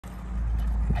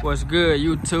What's good,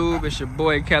 YouTube? It's your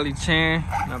boy Kelly Chan,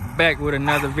 and I'm back with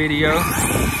another video.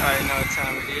 Already know what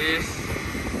time it is.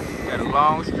 Got a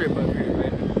long strip up here,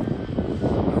 baby.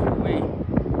 We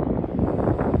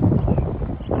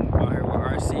out here with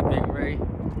RC Big Ray,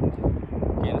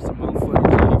 getting some more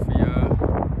footage in for y'all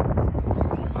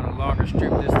on a longer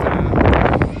strip this time.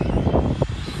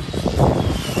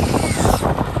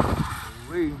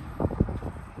 We.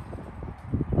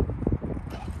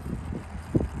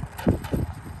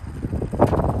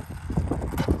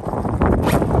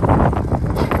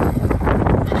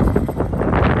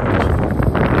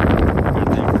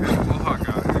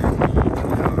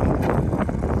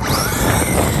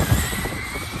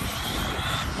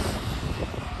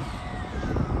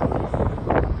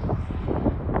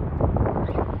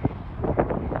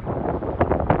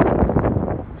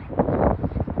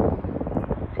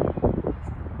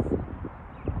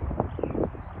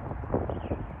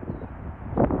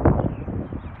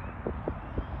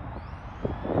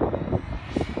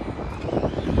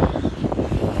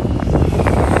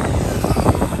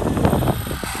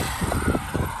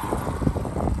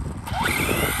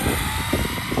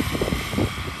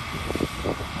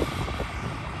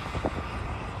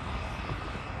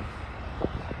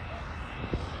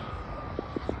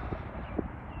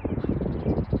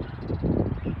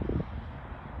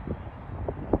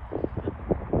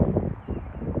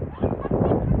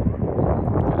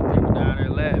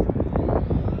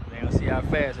 How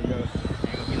fast it goes.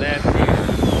 Ain't gonna be laughing here.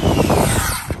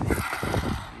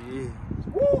 Yeah.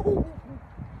 Woo!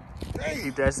 Dang.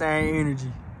 Keep that same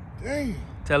energy. Dang.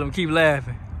 Tell them keep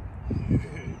laughing. Yeah.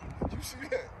 Did you see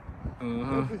that?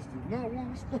 Uh-huh. That bitch do not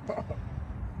want to stop.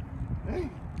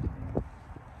 Dang.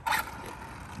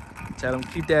 Tell them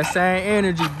keep that same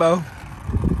energy, Bo.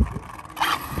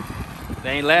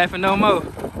 They ain't laughing no more.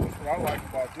 That's what I like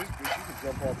about this bitch. You can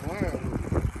jump off land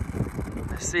with it.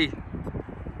 Let's see.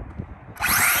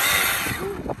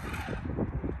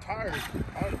 Tired.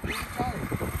 I'm really tired.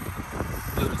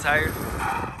 Blew the tires.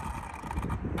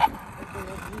 I'm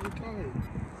really tired.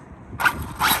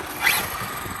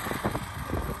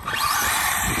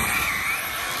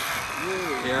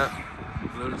 Yep.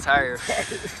 Blew the tires.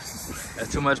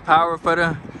 That's too much power for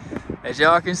the, as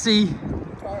y'all can see,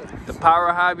 the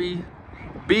Power Hobby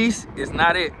Beast is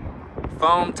not it.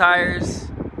 Foam tires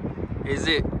is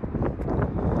it.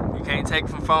 You can't take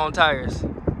from foam tires.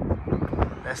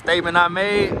 That statement I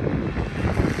made.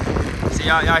 See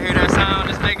y'all hear that sound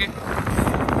it's making?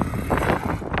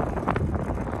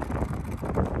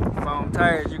 Foam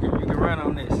tires, you can run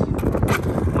on this.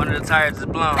 One of the tires is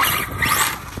blown.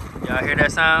 Y'all hear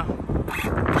that sound?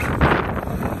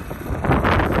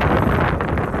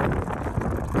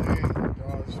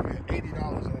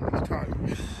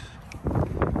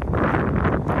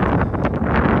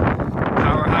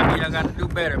 Power Hobby, y'all gotta do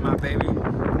better, my baby.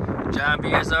 John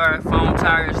BSR, foam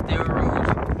tires still rules.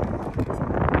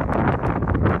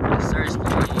 Yes, sir,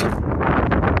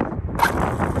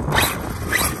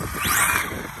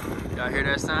 y'all hear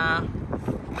that sound?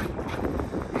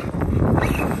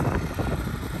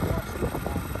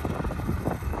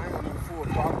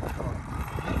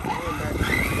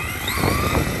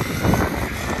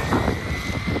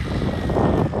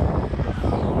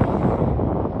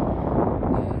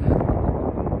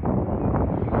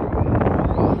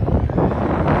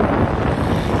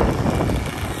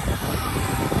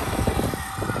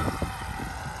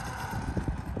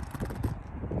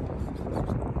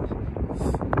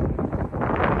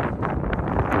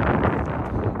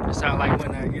 Sound like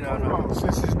when you know. No,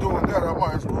 since he's doing that, I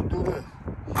might as well do this.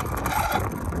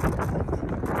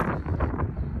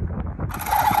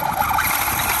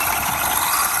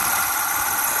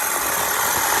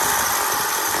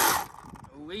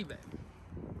 Way back.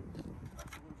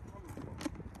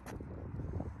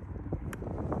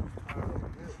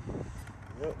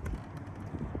 Yep.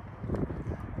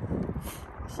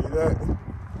 See that?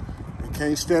 You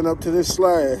can't stand up to this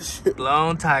slash.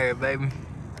 Blown tire, baby.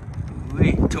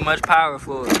 Too much power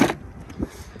for it.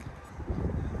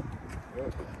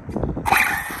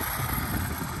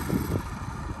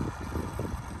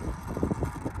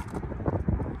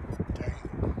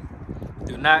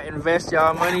 Do not invest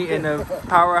y'all money in the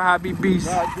Power Hobby Beast.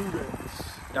 Not do that.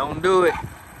 Don't do it.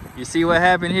 You see what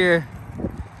happened here?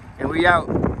 And we out.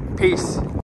 Peace.